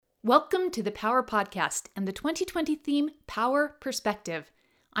Welcome to the Power Podcast and the 2020 theme, Power Perspective.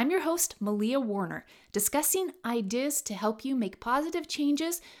 I'm your host, Malia Warner, discussing ideas to help you make positive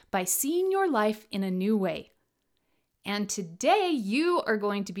changes by seeing your life in a new way. And today you are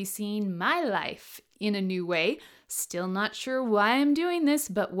going to be seeing my life in a new way. Still not sure why I'm doing this,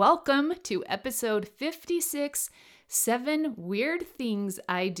 but welcome to episode 56, 7 Weird Things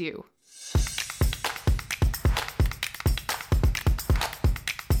I Do.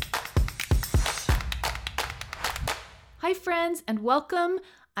 Hi friends, and welcome.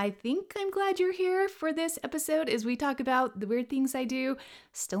 I think I'm glad you're here for this episode as we talk about the weird things I do.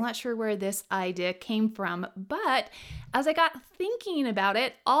 Still not sure where this idea came from, but as I got thinking about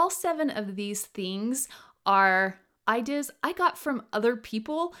it, all 7 of these things are ideas I got from other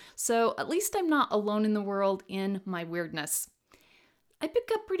people, so at least I'm not alone in the world in my weirdness. I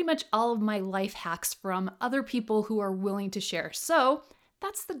pick up pretty much all of my life hacks from other people who are willing to share, so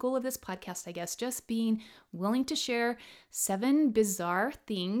that's the goal of this podcast, I guess, just being willing to share 7 bizarre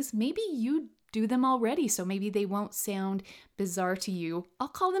things. Maybe you do them already, so maybe they won't sound bizarre to you. I'll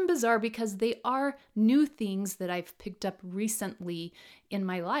call them bizarre because they are new things that I've picked up recently in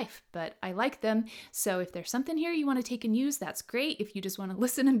my life, but I like them. So if there's something here you want to take and use, that's great. If you just want to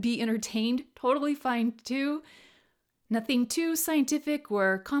listen and be entertained, totally fine too. Nothing too scientific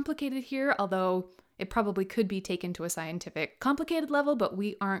or complicated here, although it probably could be taken to a scientific, complicated level, but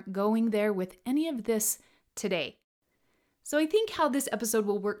we aren't going there with any of this today. So I think how this episode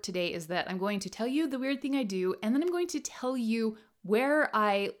will work today is that I'm going to tell you the weird thing I do, and then I'm going to tell you where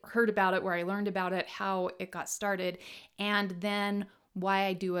I heard about it, where I learned about it, how it got started, and then why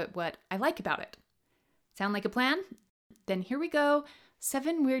I do it, what I like about it. Sound like a plan? Then here we go.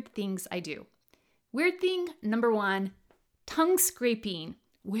 7 weird things I do. Weird thing number 1, tongue scraping.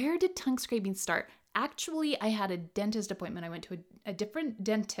 Where did tongue scraping start? Actually, I had a dentist appointment. I went to a different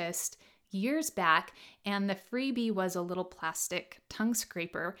dentist years back, and the freebie was a little plastic tongue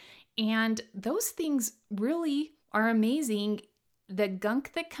scraper. And those things really are amazing. The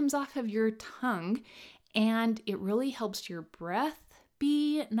gunk that comes off of your tongue, and it really helps your breath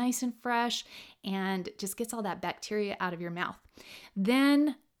be nice and fresh and just gets all that bacteria out of your mouth.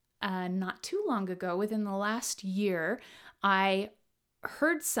 Then, not too long ago, within the last year, I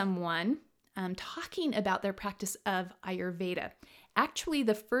heard someone talking about their practice of Ayurveda. Actually,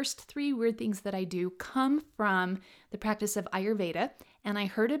 the first 3 weird things that I do come from the practice of Ayurveda, and I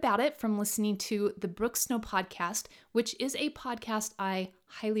heard about it from listening to the Brooke Snow podcast, which is a podcast I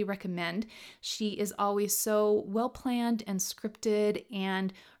highly recommend. She is always so well-planned and scripted,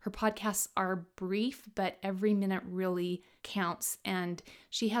 and her podcasts are brief, but every minute really counts, and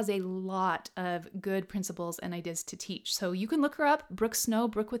she has a lot of good principles and ideas to teach. So you can look her up, Brooke Snow,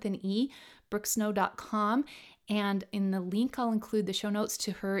 Brooke with an E, brookesnow.com. And in the link, I'll include the show notes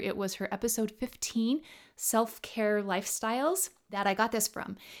to her. It was her episode 15, Self-Care Lifestyles, that I got this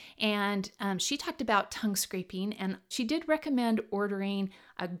from. And she talked about tongue scraping, and she did recommend ordering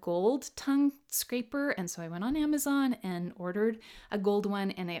a gold tongue scraper. And so I went on Amazon and ordered a gold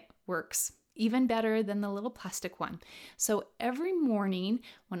one, and it works even better than the little plastic one. So every morning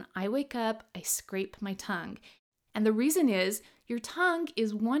when I wake up, I scrape my tongue. And the reason is your tongue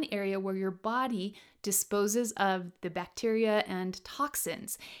is one area where your body disposes of the bacteria and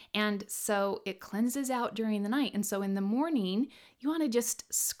toxins. And so it cleanses out during the night. And so in the morning, you want to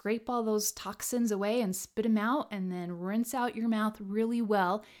just scrape all those toxins away and spit them out and then rinse out your mouth really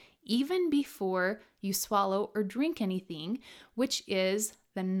well, even before you swallow or drink anything, which is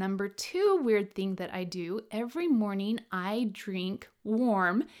the number 2 weird thing that I do. Every morning, I drink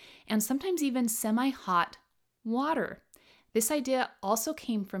warm and sometimes even semi-hot water. This idea also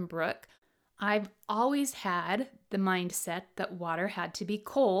came from Brooke. I've always had the mindset that water had to be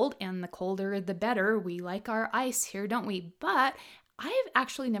cold, and the colder the better. We like our ice here, don't we? But I've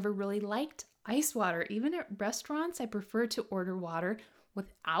actually never really liked ice water. Even at restaurants, I prefer to order water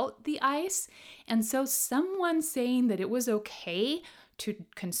without the ice. And so someone saying that it was okay to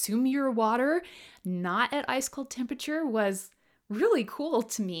consume your water not at ice cold temperature was really cool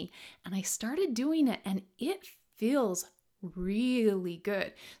to me. And I started doing it, and it feels really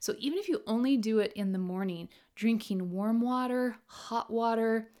good. So even if you only do it in the morning, drinking warm water, hot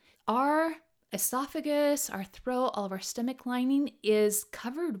water, our esophagus, our throat, all of our stomach lining is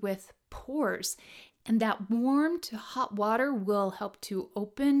covered with pores. And that warm to hot water will help to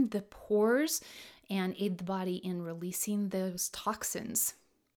open the pores and aid the body in releasing those toxins.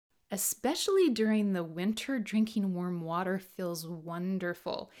 Especially during the winter, drinking warm water feels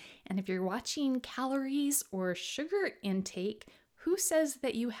wonderful. And if you're watching calories or sugar intake, who says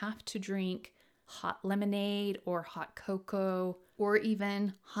that you have to drink hot lemonade or hot cocoa, or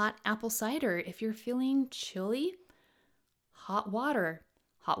even hot apple cider. If you're feeling chilly, hot water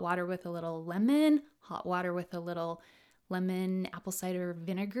with a little lemon, hot water with a little lemon apple cider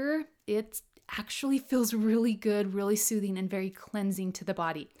vinegar. It actually feels really good, really soothing, and very cleansing to the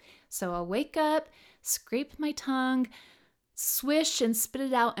body. So I'll wake up, scrape my tongue, swish and spit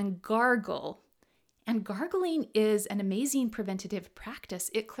it out and gargle. And gargling is an amazing preventative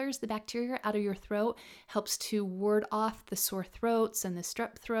practice. It clears the bacteria out of your throat, helps to ward off the sore throats and the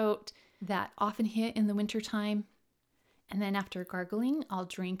strep throat that often hit in the wintertime. And then after gargling, I'll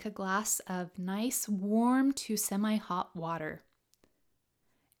drink a glass of nice, warm to semi-hot water.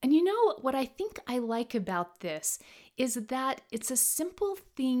 And you know what I think I like about this is that it's a simple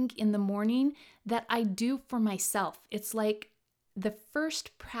thing in the morning that I do for myself. It's like the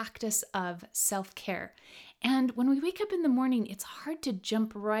first practice of self-care. And when we wake up in the morning, it's hard to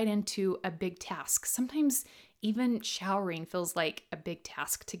jump right into a big task. Sometimes even showering feels like a big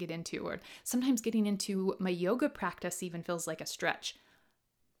task to get into, or sometimes getting into my yoga practice even feels like a stretch.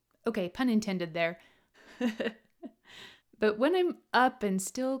 Okay, pun intended there. But when I'm up and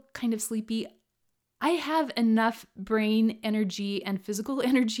still kind of sleepy, I have enough brain energy and physical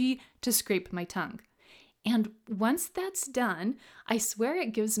energy to scrape my tongue. And once that's done, I swear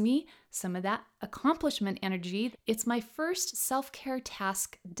it gives me some of that accomplishment energy. It's my first self-care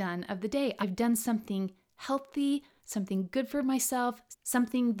task done of the day. I've done something healthy, something good for myself,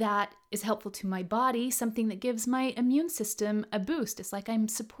 something that is helpful to my body, something that gives my immune system a boost. It's like I'm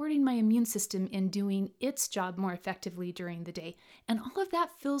supporting my immune system in doing its job more effectively during the day. And all of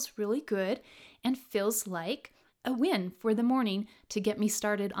that feels really good and feels like a win for the morning to get me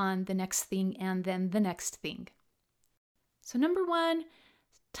started on the next thing and then the next thing. So number 1,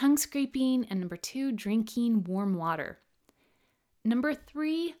 tongue scraping, and number 2, drinking warm water. Number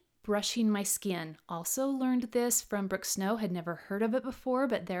 3, brushing my skin. Also learned this from Brooke Snow, had never heard of it before,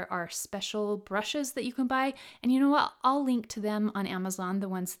 but there are special brushes that you can buy. And you know what? I'll link to them on Amazon, the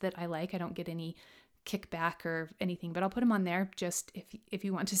ones that I like. I don't get any kickback or anything, but I'll put them on there just if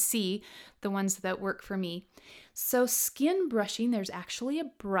you want to see the ones that work for me. So skin brushing, there's actually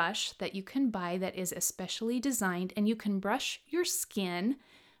a brush that you can buy that is especially designed, and you can brush your skin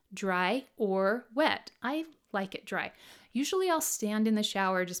dry or wet. I like it dry. Usually I'll stand in the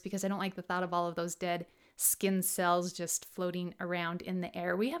shower just because I don't like the thought of all of those dead skin cells just floating around in the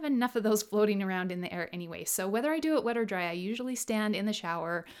air. We have enough of those floating around in the air anyway. So whether I do it wet or dry, I usually stand in the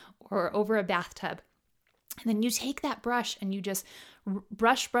shower or over a bathtub. And then you take that brush and you just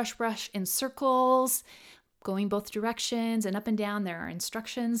brush in circles, going both directions and up and down. There are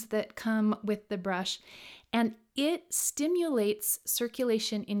instructions that come with the brush, and it stimulates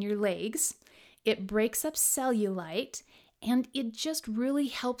circulation in your legs. It breaks up cellulite, and it just really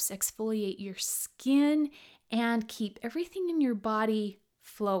helps exfoliate your skin and keep everything in your body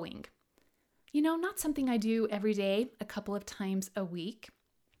flowing. You know, not something I do every day, a couple of times a week.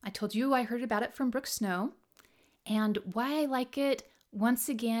 I told you I heard about it from Brooke Snow. And why I like it, once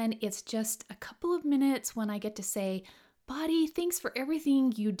again, it's just a couple of minutes when I get to say, body, thanks for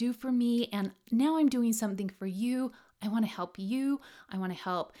everything you do for me. And now I'm doing something for you. I want to help you. I want to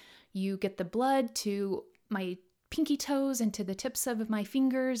help you get the blood to my pinky toes and to the tips of my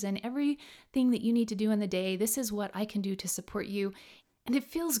fingers and everything that you need to do in the day. This is what I can do to support you. And it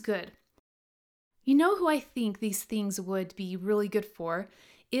feels good. You know who I think these things would be really good for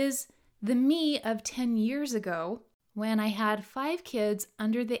is the me of 10 years ago when I had 5 kids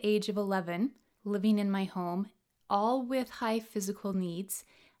under the age of 11 living in my home, all with high physical needs.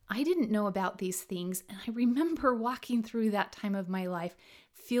 I didn't know about these things, and I remember walking through that time of my life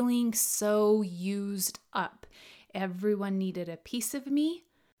feeling so used up. Everyone needed a piece of me.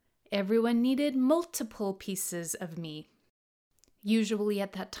 Everyone needed multiple pieces of me. Usually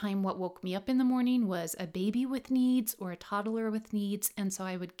at that time, what woke me up in the morning was a baby with needs or a toddler with needs. And so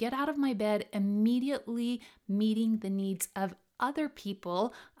I would get out of my bed immediately meeting the needs of other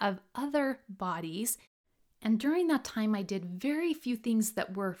people, of other bodies. And during that time, I did very few things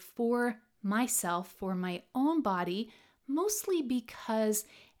that were for myself, for my own body, mostly because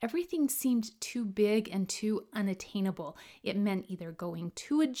everything seemed too big and too unattainable. It meant either going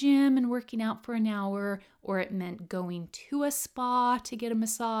to a gym and working out for an hour, or it meant going to a spa to get a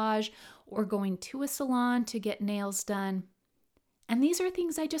massage, or going to a salon to get nails done. And these are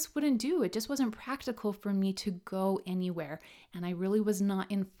things I just wouldn't do. It just wasn't practical for me to go anywhere. And I really was not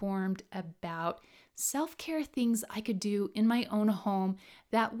informed about self-care things I could do in my own home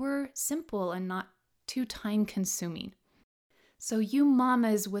that were simple and not too time-consuming. So you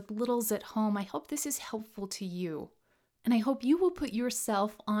mamas with littles at home, I hope this is helpful to you. And I hope you will put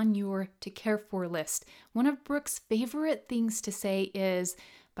yourself on your to care for list. One of Brooke's favorite things to say is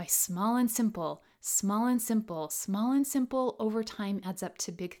by small and simple, small and simple, small and simple over time adds up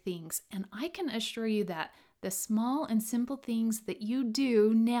to big things. And I can assure you that the small and simple things that you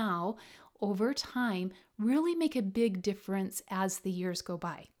do now over time really make a big difference as the years go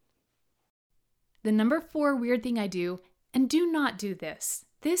by. The number 4 weird thing I do, and do not do this.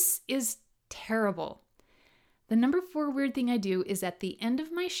 This is terrible. The number 4 weird thing I do is at the end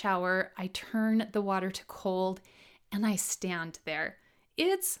of my shower, I turn the water to cold and I stand there.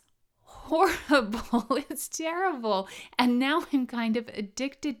 It's horrible. It's terrible. And now I'm kind of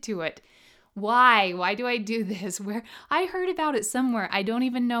addicted to it. Why? Why do I do this? Where I heard about it somewhere. I don't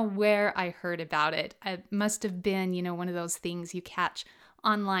even know where I heard about it. It must have been, one of those things you catch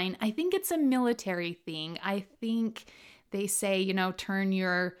online. I think it's a military thing. I think they say, turn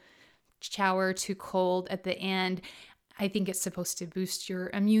your shower to cold at the end. I think it's supposed to boost your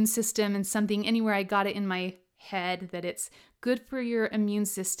immune system and something. Anywhere I got it in my head that it's good for your immune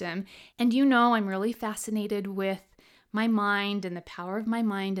system. And I'm really fascinated with my mind and the power of my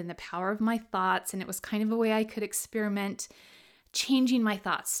mind and the power of my thoughts. And it was kind of a way I could experiment changing my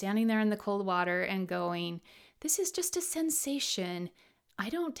thoughts, standing there in the cold water and going, this is just a sensation. I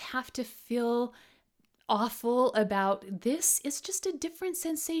don't have to feel awful about this. It's just a different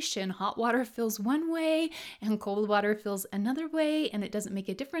sensation. Hot water feels one way and cold water feels another way, and it doesn't make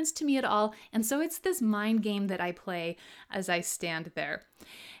a difference to me at all. And so it's this mind game that I play as I stand there.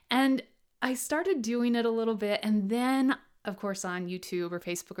 And I started doing it a little bit, and then, of course, on YouTube or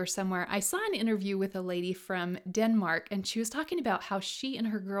Facebook or somewhere, I saw an interview with a lady from Denmark, and she was talking about how she and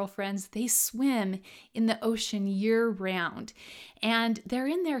her girlfriends, they swim in the ocean year round, and they're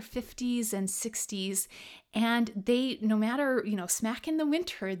in their 50s and 60s, and they, no matter, smack in the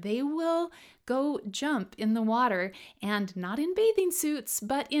winter, they will go jump in the water, and not in bathing suits,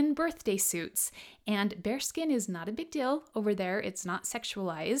 but in birthday suits. And bearskin is not a big deal over there. It's not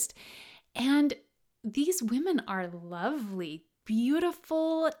sexualized. And these women are lovely,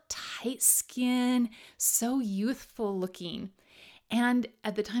 beautiful, tight skin, so youthful looking. And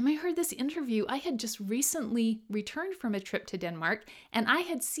at the time I heard this interview, I had just recently returned from a trip to Denmark, and I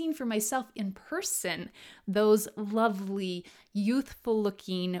had seen for myself in person those lovely, youthful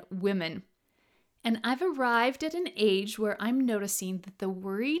looking women. And I've arrived at an age where I'm noticing that the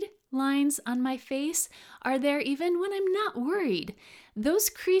worried lines on my face are there even when I'm not worried. Those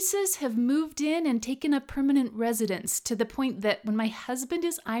creases have moved in and taken up permanent residence to the point that when my husband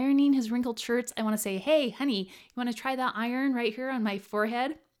is ironing his wrinkled shirts, I want to say, hey, honey, you want to try that iron right here on my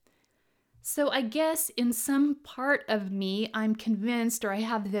forehead? So I guess in some part of me, I'm convinced, or I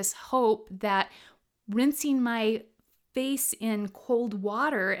have this hope, that rinsing my face in cold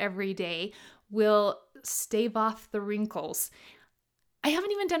water every day will stave off the wrinkles. I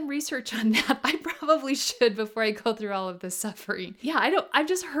haven't even done research on that. I probably should before I go through all of this suffering. Yeah, I've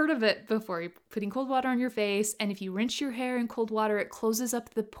just heard of it before. You're putting cold water on your face, and if you rinse your hair in cold water, it closes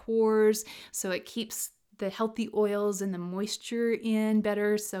up the pores, so it keeps the healthy oils and the moisture in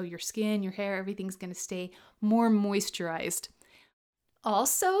better, so your skin, your hair, everything's going to stay more moisturized.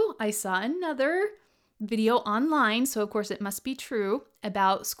 Also, I saw another video online, so of course it must be true,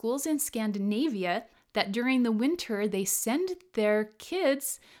 about schools in Scandinavia that during the winter they send their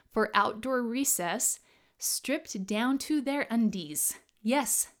kids for outdoor recess stripped down to their undies.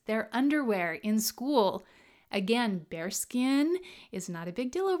 Yes, their underwear in school. Again, bearskin is not a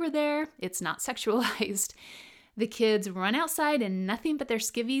big deal over there. It's not sexualized. The kids run outside in nothing but their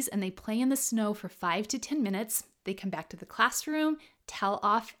skivvies and they play in the snow for 5 to 10 minutes. They come back to the classroom, towel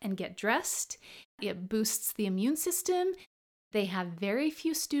off, and get dressed. It boosts the immune system. They have very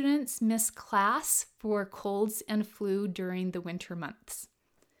few students miss class for colds and flu during the winter months.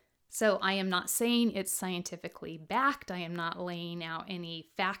 So I am not saying it's scientifically backed. I am not laying out any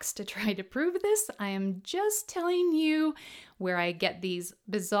facts to try to prove this. I am just telling you where I get these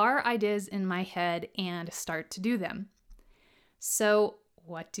bizarre ideas in my head and start to do them. So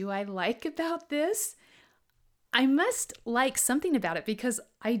what do I like about this? I must like something about it because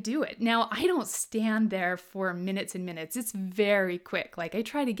I do it. Now, I don't stand there for minutes and minutes. It's very quick. Like I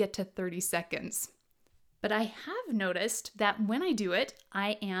try to get to 30 seconds. But I have noticed that when I do it,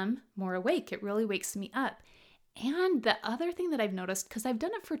 I am more awake. It really wakes me up. And the other thing that I've noticed, because I've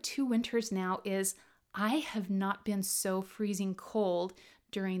done it for 2 winters now, is I have not been so freezing cold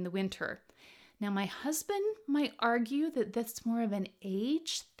during the winter. Now, my husband might argue that that's more of an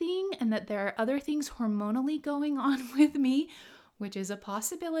age thing and that there are other things hormonally going on with me, which is a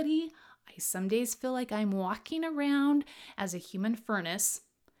possibility. I some days feel like I'm walking around as a human furnace,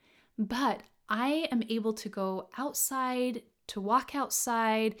 but I am able to go outside, to walk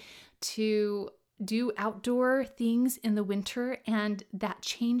outside, to do outdoor things in the winter, and that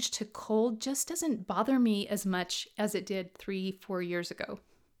change to cold just doesn't bother me as much as it did 3-4 years ago.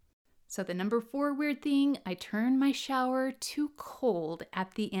 So the number 4 weird thing, I turn my shower to cold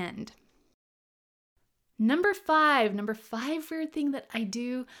at the end. Number five weird thing that I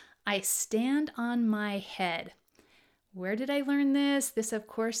do, I stand on my head. Where did I learn this? This, of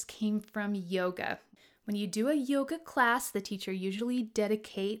course, came from yoga. When you do a yoga class, the teacher usually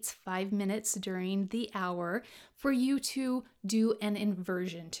dedicates 5 minutes during the hour for you to do an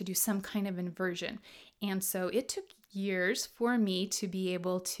inversion, to do some kind of inversion. And so it took years for me to be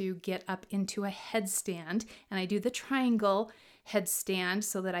able to get up into a headstand. And I do the triangle headstand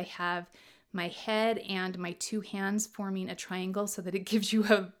so that I have my head and my 2 hands forming a triangle so that it gives you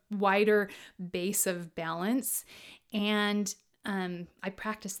a wider base of balance. And I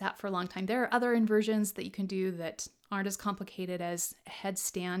practiced that for a long time. There are other inversions that you can do that aren't as complicated as a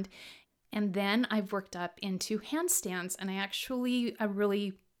headstand. And then I've worked up into handstands, and I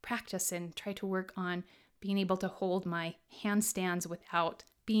really practice and try to work on being able to hold my handstands without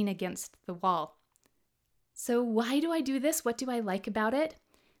being against the wall. So why do I do this? What do I like about it?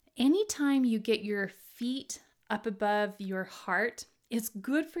 Anytime you get your feet up above your heart, it's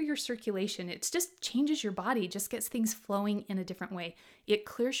good for your circulation. It just changes your body, just gets things flowing in a different way. It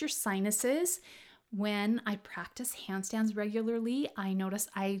clears your sinuses. When I practice handstands regularly, I notice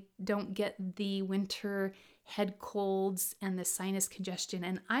I don't get the winter head colds and the sinus congestion.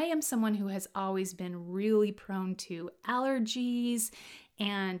 And I am someone who has always been really prone to allergies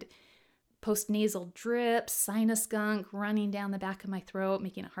and postnasal drips, sinus gunk running down the back of my throat,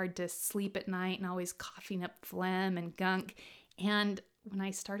 making it hard to sleep at night, and always coughing up phlegm and gunk. And when I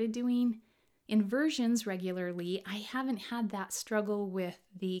started doing inversions regularly, I haven't had that struggle with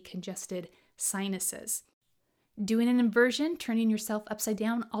the congested sinuses. Doing an inversion, turning yourself upside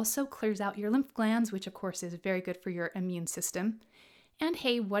down, also clears out your lymph glands, which of course is very good for your immune system. And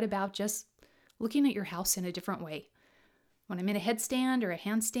hey, what about just looking at your house in a different way? When I'm in a headstand or a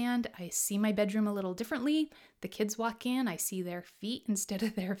handstand, I see my bedroom a little differently. The kids walk in, I see their feet instead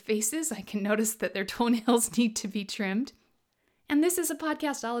of their faces. I can notice that their toenails need to be trimmed. And this is a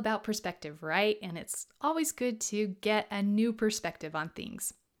podcast all about perspective, right? And it's always good to get a new perspective on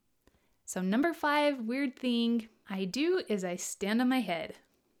things. So number 5 weird thing I do is I stand on my head.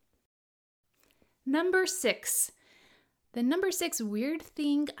 Number 6. The number 6 weird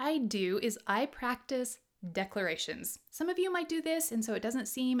thing I do is I practice declarations. Some of you might do this, and so it doesn't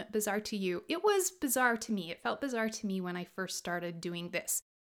seem bizarre to you. It was bizarre to me. It felt bizarre to me when I first started doing this.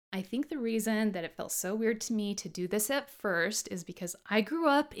 I think the reason that it felt so weird to me to do this at first is because I grew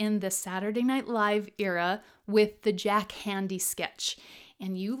up in the Saturday Night Live era with the Jack Handey sketch.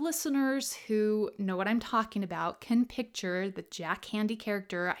 And you listeners who know what I'm talking about can picture the Jack Handey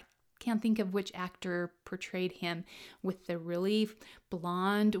character. I can't think of which actor portrayed him, with the really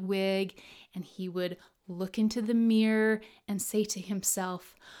blonde wig, and he would look into the mirror and say to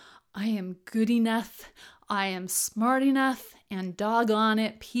himself, "I am good enough, I am smart enough, and doggone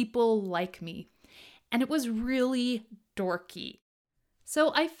it, people like me." And it was really dorky.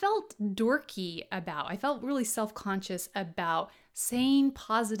 So I felt I felt really self-conscious about saying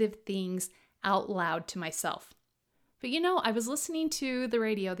positive things out loud to myself. But I was listening to the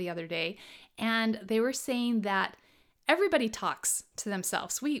radio the other day, and they were saying that everybody talks to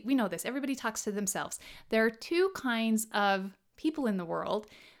themselves. We know this. Everybody talks to themselves. There are 2 kinds of people in the world: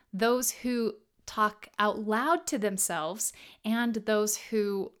 those who talk out loud to themselves and those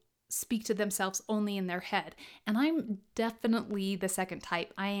who speak to themselves only in their head. And I'm definitely the second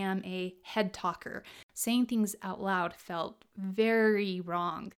type. I am a head talker. Saying things out loud felt very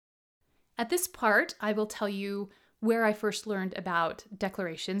wrong. At this part, I will tell you where I first learned about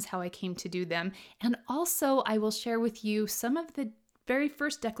declarations, how I came to do them, and also I will share with you some of the very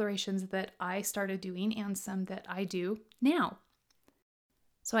first declarations that I started doing and some that I do now.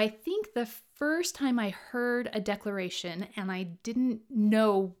 So I think the first time I heard a declaration and I didn't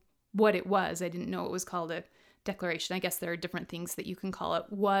know what it was, I didn't know it was called a declaration, I guess there are different things that you can call it,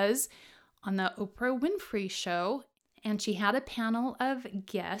 was on the Oprah Winfrey Show. And she had a panel of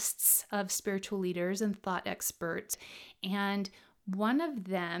guests, of spiritual leaders and thought experts. And one of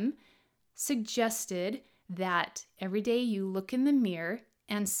them suggested that every day you look in the mirror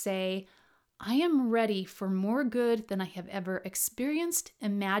and say, "I am ready for more good than I have ever experienced,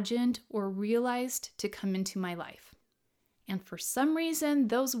 imagined, or realized to come into my life." And for some reason,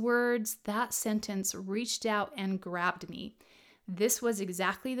 those words, that sentence reached out and grabbed me. This was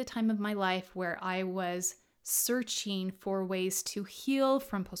exactly the time of my life where I was searching for ways to heal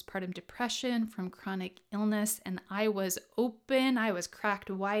from postpartum depression, from chronic illness, and I was open. I was cracked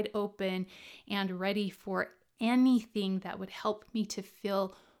wide open and ready for anything that would help me to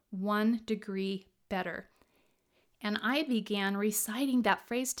feel 1 degree better. And I began reciting that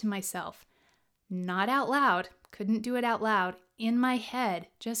phrase to myself, not out loud, couldn't do it out loud, in my head,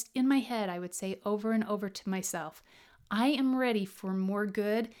 just in my head, I would say over and over to myself, I am ready for more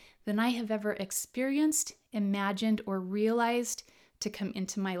good than I have ever experienced, imagined, or realized to come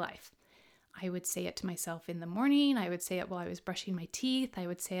into my life. I would say it to myself in the morning. I would say it while I was brushing my teeth. I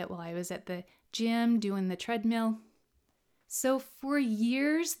would say it while I was at the gym doing the treadmill. So for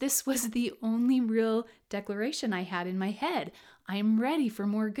years, this was the only real declaration I had in my head. I'm ready for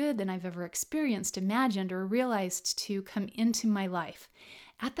more good than I've ever experienced, imagined, or realized to come into my life.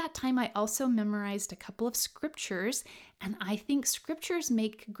 At that time, I also memorized a couple of scriptures, and I think scriptures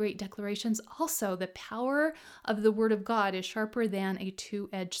make great declarations also. The power of the Word of God is sharper than a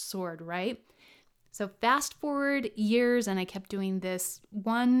two-edged sword, right? So fast forward years, and I kept doing this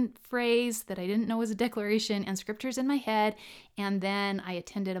one phrase that I didn't know was a declaration and scriptures in my head. And then I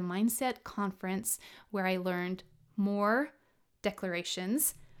attended a mindset conference where I learned more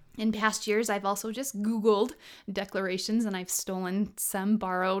declarations. In past years, I've also just Googled declarations, and I've stolen some,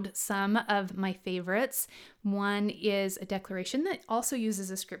 borrowed some of my favorites. One is a declaration that also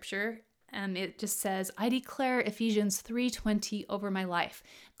uses a scripture. It just says, I declare Ephesians 3:20 over my life.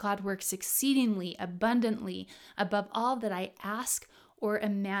 God works exceedingly, abundantly, above all that I ask or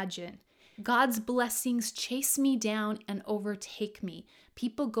imagine. God's blessings chase me down and overtake me.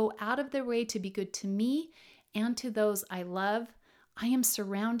 People go out of their way to be good to me and to those I love. I am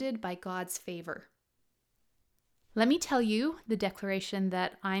surrounded by God's favor. Let me tell you the declaration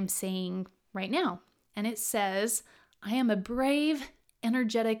that I'm saying right now. And it says, I am a brave,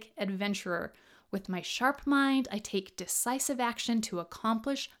 energetic adventurer. With my sharp mind, I take decisive action to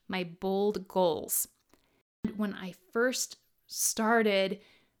accomplish my bold goals. When I first started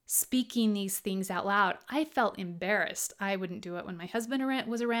speaking these things out loud, I felt embarrassed. I wouldn't do it when my husband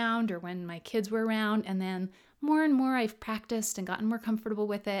was around or when my kids were around. And then more and more I've practiced and gotten more comfortable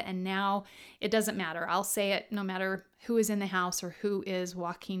with it. And now it doesn't matter. I'll say it no matter who is in the house or who is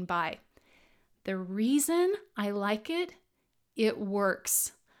walking by. The reason I like it, it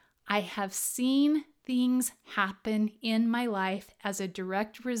works. I have seen things happen in my life as a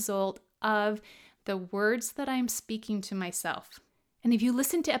direct result of the words that I'm speaking to myself. And if you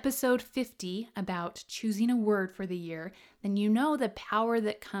listen to episode 50 about choosing a word for the year, then you know the power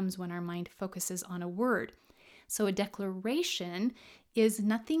that comes when our mind focuses on a word. So a declaration is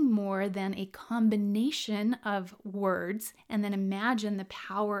nothing more than a combination of words, and then imagine the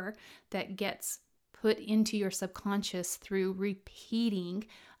power that gets put into your subconscious through repeating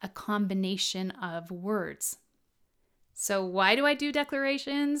a combination of words. So why do I do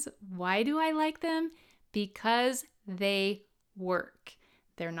declarations? Why do I like them? Because they work.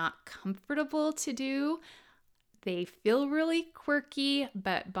 They're not comfortable to do. They feel really quirky,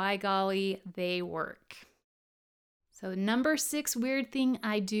 but by golly, they work. So number 6 weird thing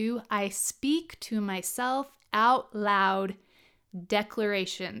I do, I speak to myself out loud.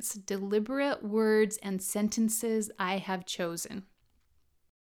 Declarations, deliberate words and sentences I have chosen.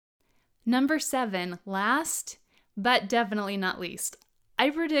 Number 7, last but definitely not least. I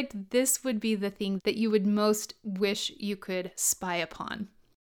predict this would be the thing that you would most wish you could spy upon.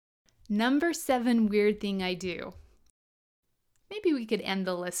 Number 7 weird thing I do. Maybe we could end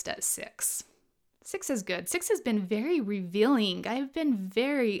the list at 6. 6 is good. 6 has been very revealing. I've been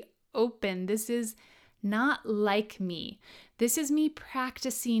very open. This is not like me. This is me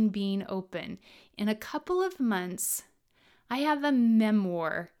practicing being open. In a couple of months, I have a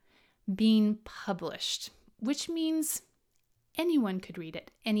memoir being published, which means anyone could read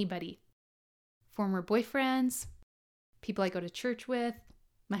it, anybody. Former boyfriends, people I go to church with,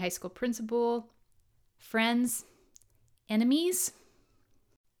 my high school principal, friends, enemies,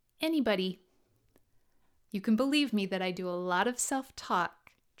 anybody. You can believe me that I do a lot of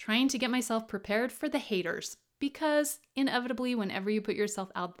self-talk, trying to get myself prepared for the haters, because inevitably, whenever you put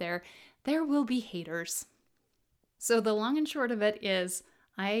yourself out there, there will be haters. So the long and short of it is,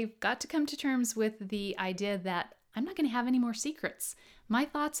 I've got to come to terms with the idea that I'm not going to have any more secrets. My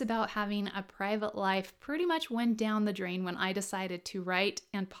thoughts about having a private life pretty much went down the drain when I decided to write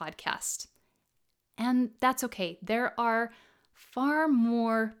and podcast. And that's okay. There are far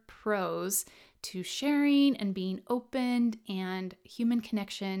more pros to sharing and being open and human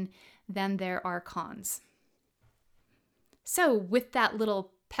connection than there are cons. So with that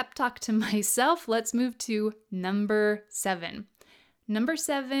little pep talk to myself, let's move to number 7. Number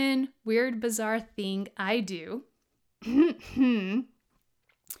 7, weird, bizarre thing I do.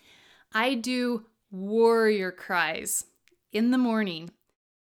 I do warrior cries in the morning.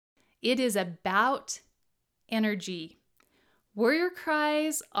 It is about energy. Warrior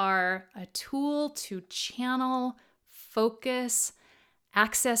cries are a tool to channel, focus,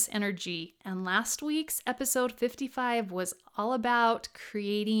 access energy. And last week's episode 55 was all about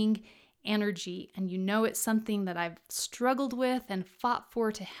creating energy. And you know it's something that I've struggled with and fought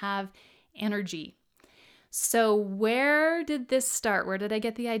for to have energy. So where did this start? Where did I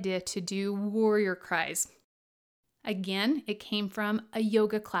get the idea to do warrior cries? Again, it came from a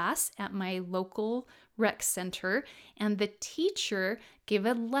yoga class at my local rec center, and the teacher gave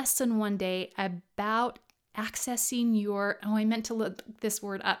a lesson one day about accessing your, I meant to look this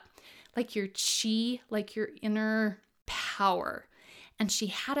word up, like your chi, like your inner power. And she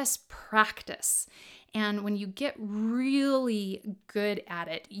had us practice. And when you get really good at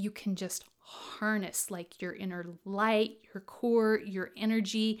it, you can just harness like your inner light, your core, your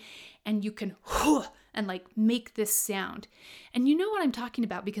energy, and you can and like make this sound. And you know what I'm talking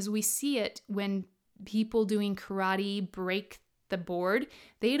about because we see it when people doing karate break the board.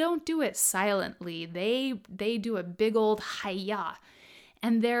 They don't do it silently. They do a big old hi-ya,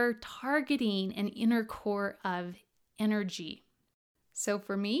 and they're targeting an inner core of energy. So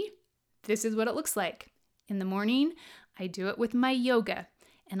for me, this is what it looks like. In the morning, I do it with my yoga.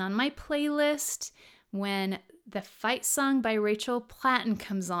 And on my playlist, when the Fight Song by Rachel Platten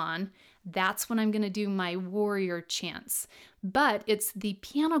comes on, that's when I'm going to do my warrior chants. But it's the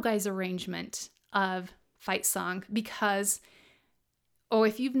Piano Guys arrangement of Fight Song because,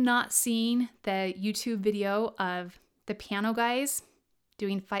 if you've not seen the YouTube video of the Piano Guys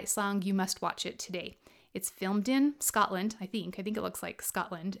doing Fight Song, you must watch it today. It's filmed in Scotland, I think it looks like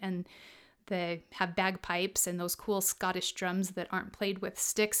Scotland, and they have bagpipes and those cool Scottish drums that aren't played with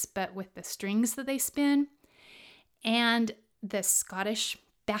sticks, but with the strings that they spin. And the Scottish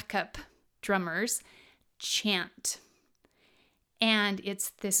backup drummers chant. And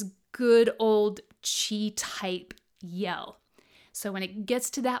it's this good old chi type yell. So when it gets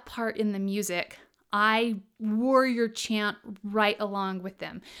to that part in the music, I warrior chant right along with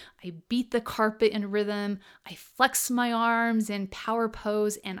them. I beat the carpet in rhythm, I flex my arms in power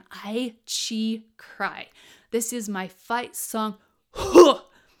pose, and I chi cry. This is my fight song.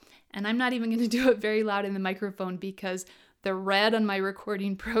 And I'm not even going to do it very loud in the microphone because the red on my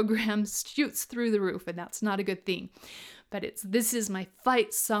recording program shoots through the roof, and that's not a good thing. But this is my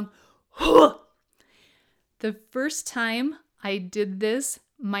fight song. The first time I did this,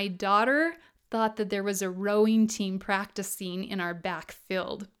 my daughter thought that there was a rowing team practicing in our back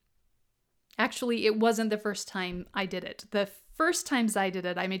field. Actually, it wasn't the first time I did it. The first times I did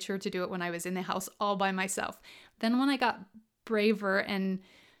it, I made sure to do it when I was in the house all by myself. Then when I got braver and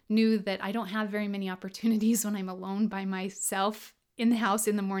knew that I don't have very many opportunities when I'm alone by myself in the house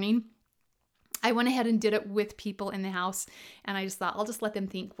in the morning, I went ahead and did it with people in the house. And I just thought, I'll just let them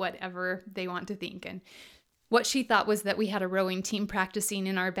think whatever they want to think. And what she thought was that we had a rowing team practicing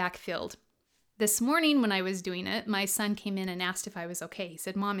in our backfield. This morning when I was doing it, my son came in and asked if I was okay. He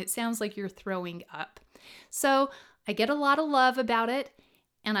said, "Mom, it sounds like you're throwing up." So I get a lot of love about it,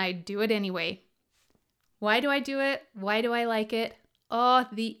 and I do it anyway. Why do I do it? Why do I like it? Oh,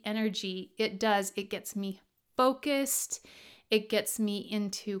 the energy. It does. It gets me focused. It gets me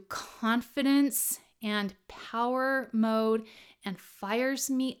into confidence and power mode and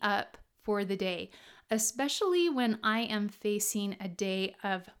fires me up for the day, especially when I am facing a day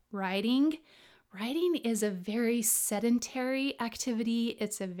of writing. Writing is a very sedentary activity.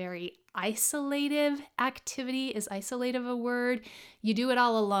 It's a very isolative activity. Is isolative a word? You do it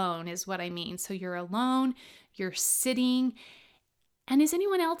all alone is what I mean. So you're alone, you're sitting. And is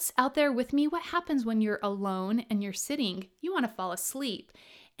anyone else out there with me? What happens when you're alone and you're sitting? You want to fall asleep.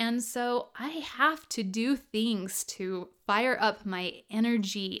 And so I have to do things to fire up my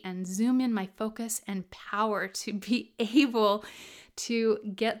energy and zoom in my focus and power to be able to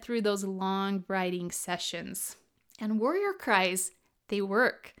get through those long writing sessions. And warrior cries, they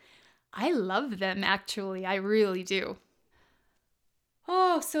work. I love them, actually. I really do.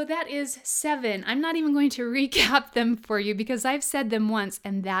 Oh, so that is 7. I'm not even going to recap them for you because I've said them once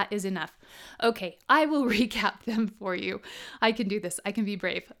and that is enough. Okay, I will recap them for you. I can do this. I can be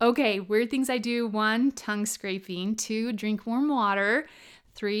brave. Okay, weird things I do. 1, tongue scraping. 2, drink warm water.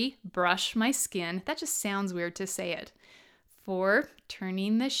 3, brush my skin. That just sounds weird to say it. 4,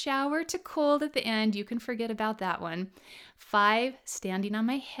 turning the shower to cold at the end. You can forget about that one. 5, standing on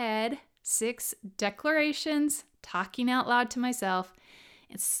my head. 6, declarations, talking out loud to myself.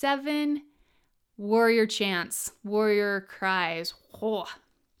 And 7, warrior chants, warrior cries. Oh.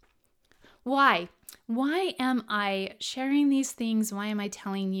 Why? Why am I sharing these things? Why am I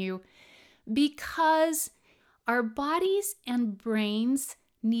telling you? Because our bodies and brains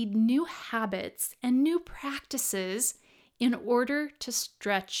need new habits and new practices in order to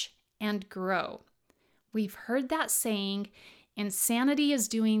stretch and grow. We've heard that saying, insanity is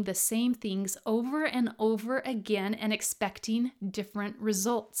doing the same things over and over again and expecting different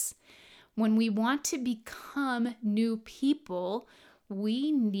results. When we want to become new people,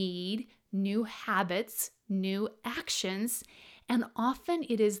 we need new habits, new actions, and often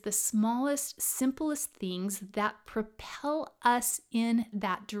it is the smallest, simplest things that propel us in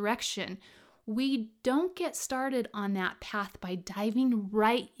that direction. We don't get started on that path by diving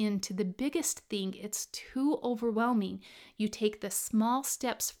right into the biggest thing. It's too overwhelming. You take the small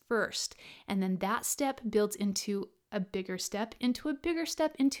steps first, and then that step builds into a bigger step, into a bigger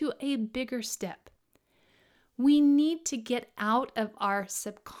step, into a bigger step. We need to get out of our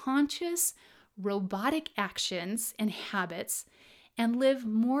subconscious robotic actions and habits and live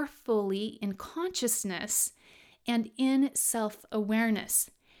more fully in consciousness and in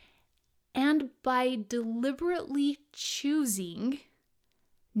self-awareness. And by deliberately choosing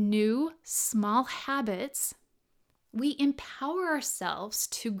new small habits, we empower ourselves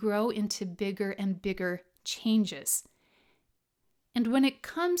to grow into bigger and bigger changes. And when it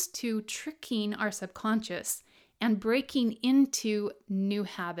comes to tricking our subconscious and breaking into new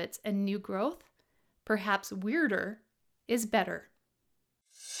habits and new growth, perhaps weirder is better.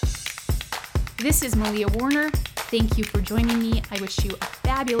 This is Malia Warner. Thank you for joining me. I wish you a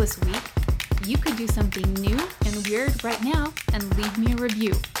fabulous week. You could do something new and weird right now and leave me a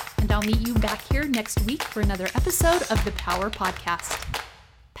review. And I'll meet you back here next week for another episode of the Power Podcast.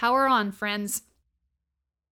 Power on, friends.